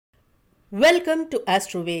Welcome to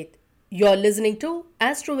Astroved. You're listening to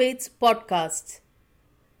Astroved's podcasts.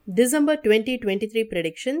 December 2023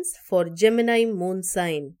 predictions for Gemini moon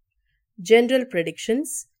sign. General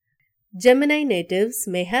predictions. Gemini natives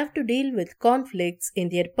may have to deal with conflicts in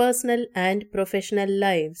their personal and professional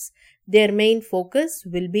lives. Their main focus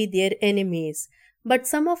will be their enemies, but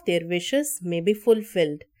some of their wishes may be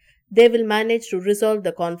fulfilled. They will manage to resolve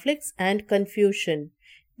the conflicts and confusion.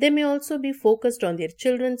 They may also be focused on their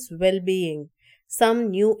children's well-being. Some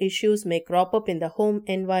new issues may crop up in the home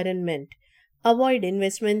environment. Avoid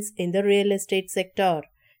investments in the real estate sector.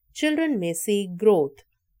 Children may see growth.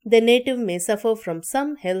 The native may suffer from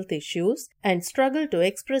some health issues and struggle to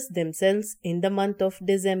express themselves in the month of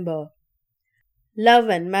December. Love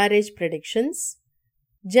and marriage predictions.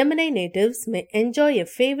 Gemini natives may enjoy a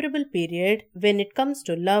favorable period when it comes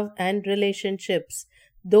to love and relationships.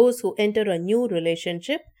 Those who enter a new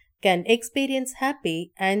relationship can experience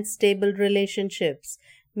happy and stable relationships.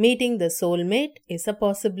 Meeting the soulmate is a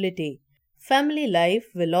possibility. Family life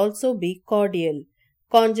will also be cordial.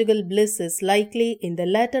 Conjugal bliss is likely in the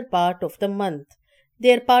latter part of the month.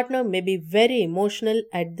 Their partner may be very emotional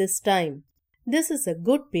at this time. This is a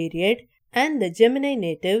good period, and the Gemini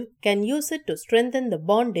native can use it to strengthen the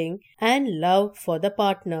bonding and love for the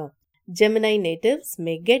partner. Gemini natives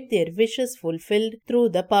may get their wishes fulfilled through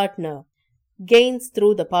the partner. Gains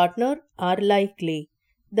through the partner are likely.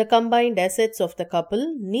 The combined assets of the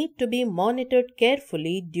couple need to be monitored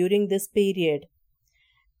carefully during this period.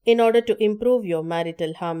 In order to improve your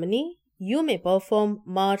marital harmony, you may perform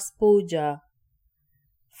Mars Puja.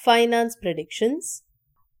 Finance predictions.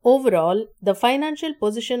 Overall, the financial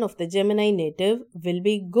position of the Gemini native will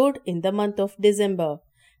be good in the month of December.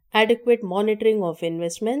 Adequate monitoring of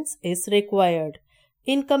investments is required.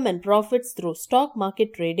 Income and profits through stock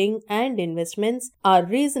market trading and investments are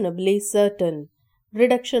reasonably certain.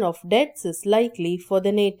 Reduction of debts is likely for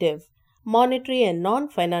the native. Monetary and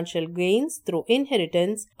non-financial gains through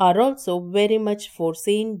inheritance are also very much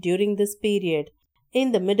foreseen during this period.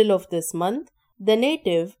 In the middle of this month, the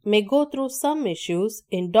native may go through some issues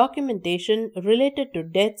in documentation related to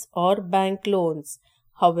debts or bank loans.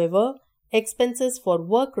 However, expenses for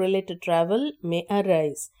work-related travel may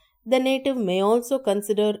arise. The native may also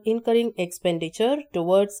consider incurring expenditure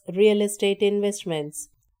towards real estate investments.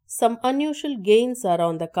 Some unusual gains are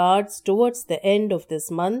on the cards towards the end of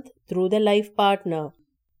this month through the life partner.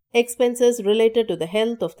 Expenses related to the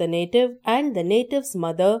health of the native and the native's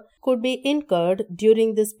mother could be incurred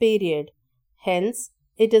during this period. Hence,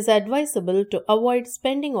 it is advisable to avoid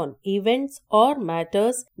spending on events or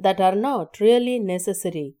matters that are not really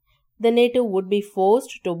necessary. The native would be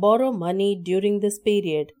forced to borrow money during this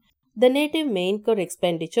period. The native may incur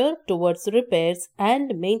expenditure towards repairs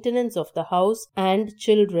and maintenance of the house and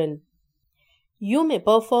children. You may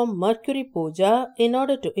perform Mercury Puja in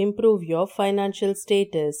order to improve your financial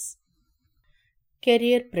status.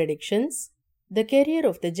 Career predictions. The career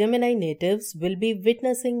of the Gemini natives will be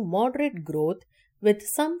witnessing moderate growth with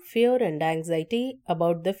some fear and anxiety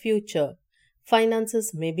about the future.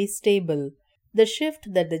 Finances may be stable. The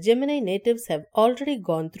shift that the Gemini natives have already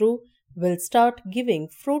gone through will start giving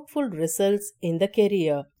fruitful results in the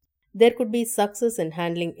career. There could be success in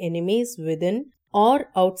handling enemies within or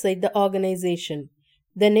outside the organization.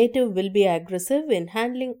 The native will be aggressive in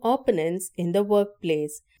handling opponents in the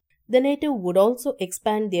workplace. The native would also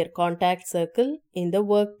expand their contact circle in the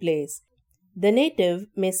workplace. The native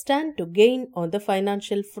may stand to gain on the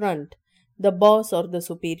financial front. The boss or the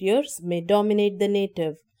superiors may dominate the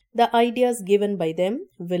native. The ideas given by them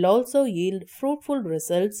will also yield fruitful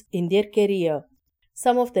results in their career.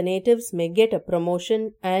 Some of the natives may get a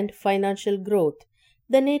promotion and financial growth.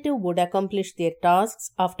 The native would accomplish their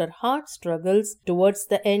tasks after hard struggles towards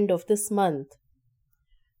the end of this month.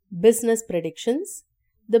 Business predictions.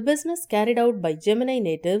 The business carried out by Gemini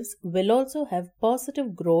natives will also have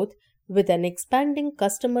positive growth with an expanding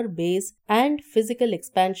customer base and physical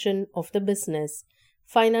expansion of the business.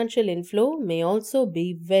 Financial inflow may also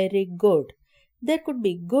be very good. There could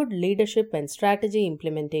be good leadership and strategy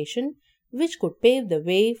implementation, which could pave the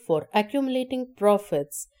way for accumulating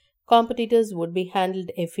profits. Competitors would be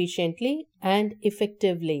handled efficiently and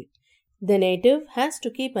effectively. The native has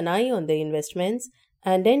to keep an eye on the investments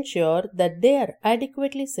and ensure that they are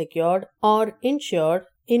adequately secured or insured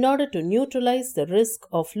in order to neutralize the risk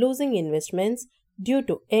of losing investments due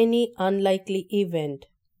to any unlikely event.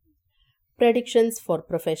 Predictions for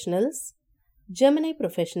professionals. Gemini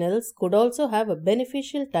professionals could also have a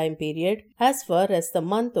beneficial time period as far as the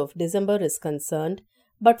month of December is concerned,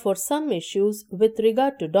 but for some issues with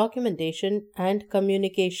regard to documentation and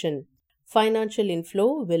communication. Financial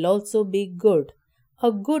inflow will also be good.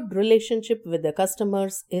 A good relationship with the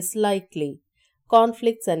customers is likely.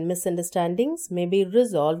 Conflicts and misunderstandings may be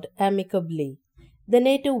resolved amicably. The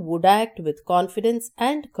native would act with confidence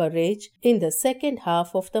and courage in the second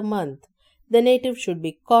half of the month. The native should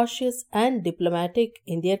be cautious and diplomatic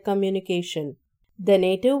in their communication. The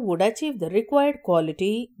native would achieve the required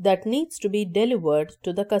quality that needs to be delivered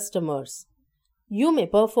to the customers. You may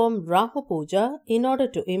perform Rahu Puja in order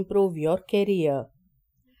to improve your career.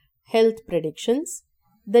 Health predictions.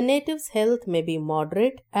 The native's health may be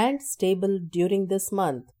moderate and stable during this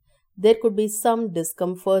month. There could be some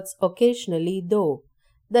discomforts occasionally, though.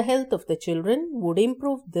 The health of the children would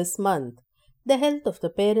improve this month. The health of the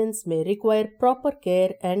parents may require proper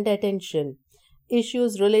care and attention.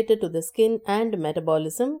 Issues related to the skin and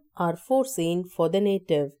metabolism are foreseen for the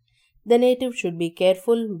native. The native should be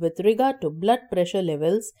careful with regard to blood pressure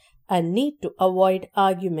levels and need to avoid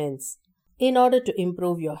arguments. In order to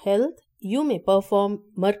improve your health, you may perform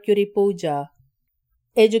Mercury Puja.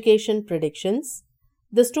 Education predictions.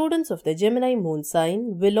 The students of the Gemini moon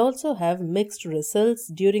sign will also have mixed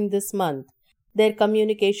results during this month. Their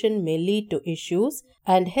communication may lead to issues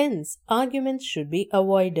and hence arguments should be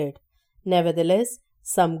avoided. Nevertheless,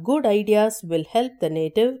 some good ideas will help the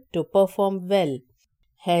native to perform well.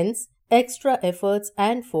 Hence, extra efforts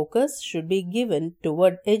and focus should be given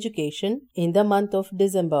toward education in the month of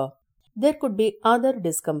December. There could be other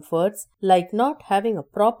discomforts like not having a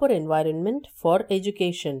proper environment for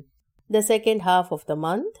education. The second half of the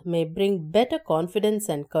month may bring better confidence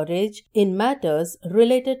and courage in matters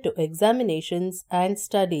related to examinations and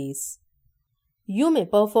studies. You may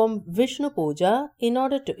perform Vishnu Puja in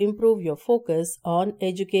order to improve your focus on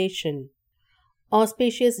education.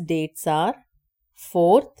 Auspicious dates are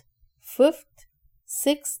 4th, 5th,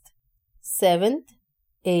 6th, 7th,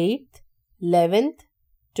 8th, 11th,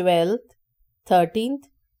 12th, 13th,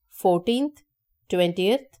 14th,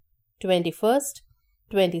 20th, 21st,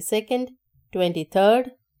 22nd,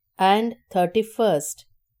 23rd, and 31st.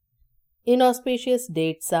 Inauspicious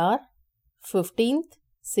dates are 15th,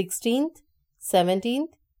 16th,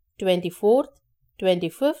 17th, 24th,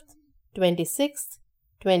 25th, 26th,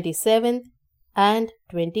 27th, and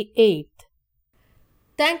 28th.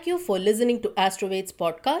 Thank you for listening to Astrovade's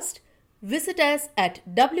podcast. Visit us at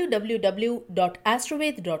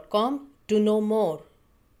www.astrovade.com to know more.